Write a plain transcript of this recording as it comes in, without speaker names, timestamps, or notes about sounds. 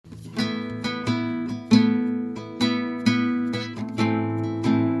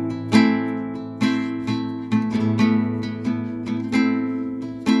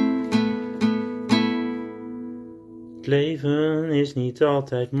leven is niet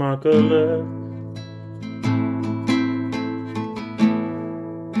altijd makkelijk.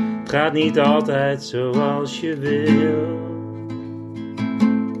 Het gaat niet altijd zoals je wil.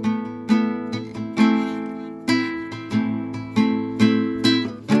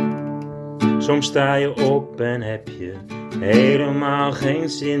 Soms sta je op en heb je helemaal geen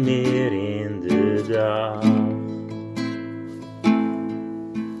zin meer in de dag.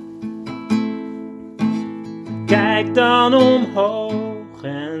 Kijk dan omhoog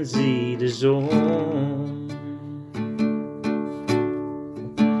en zie de zon.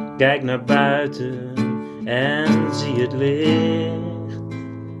 Kijk naar buiten en zie het licht.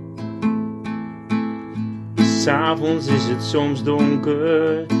 'S Avonds is het soms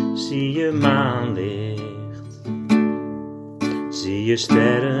donker, zie je maanlicht. Zie je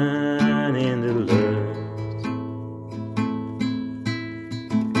sterren in de lucht.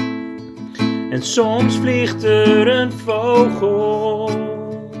 En soms vliegt er een vogel.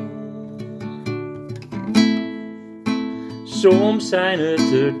 Soms zijn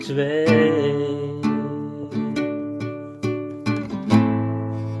het er twee.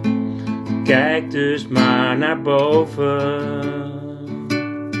 Kijk dus maar naar boven.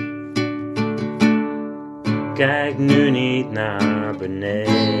 Kijk nu niet naar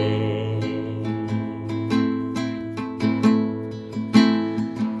beneden.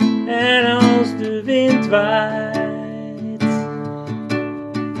 En als de wind waait,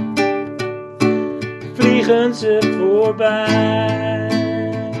 vliegen ze voorbij.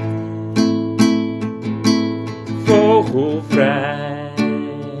 Vogelvrij,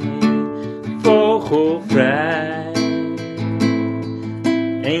 vogelvrij.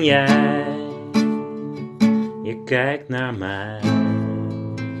 En jij, je kijkt naar mij.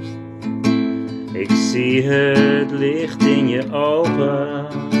 Ik zie het licht in je ogen.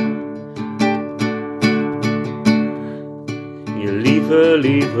 Je lieve,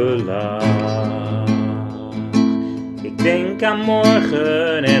 lieve lach. Ik denk aan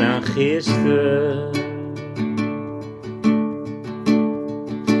morgen en aan gisteren.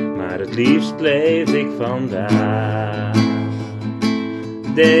 Maar het liefst leef ik vandaag.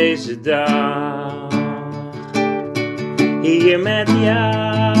 Deze dag. Hier met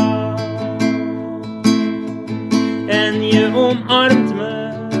jou. En je omarmt me.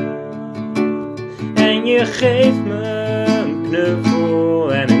 En je geeft me een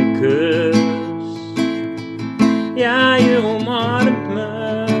knuffel en een kus. Ja, je omarmt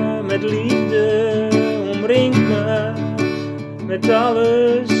me met liefde. Omringt me met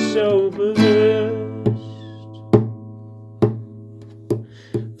alles zo bewust.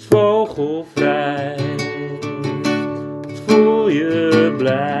 Vogelvrij. Voel je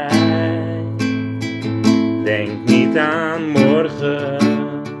blij. Denk niet aan morgen.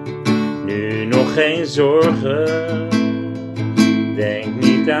 Nu nog geen zorgen. Denk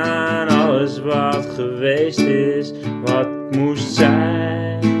niet aan alles wat geweest is. Wat moest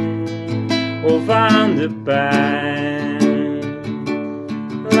zijn. Of aan de pijn.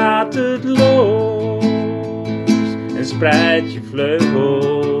 Laat het los. En spreid je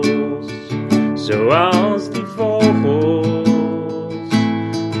vleugels. Zoals die vogels,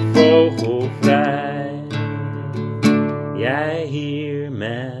 vogelvrij, jij hier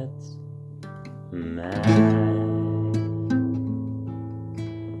met mij.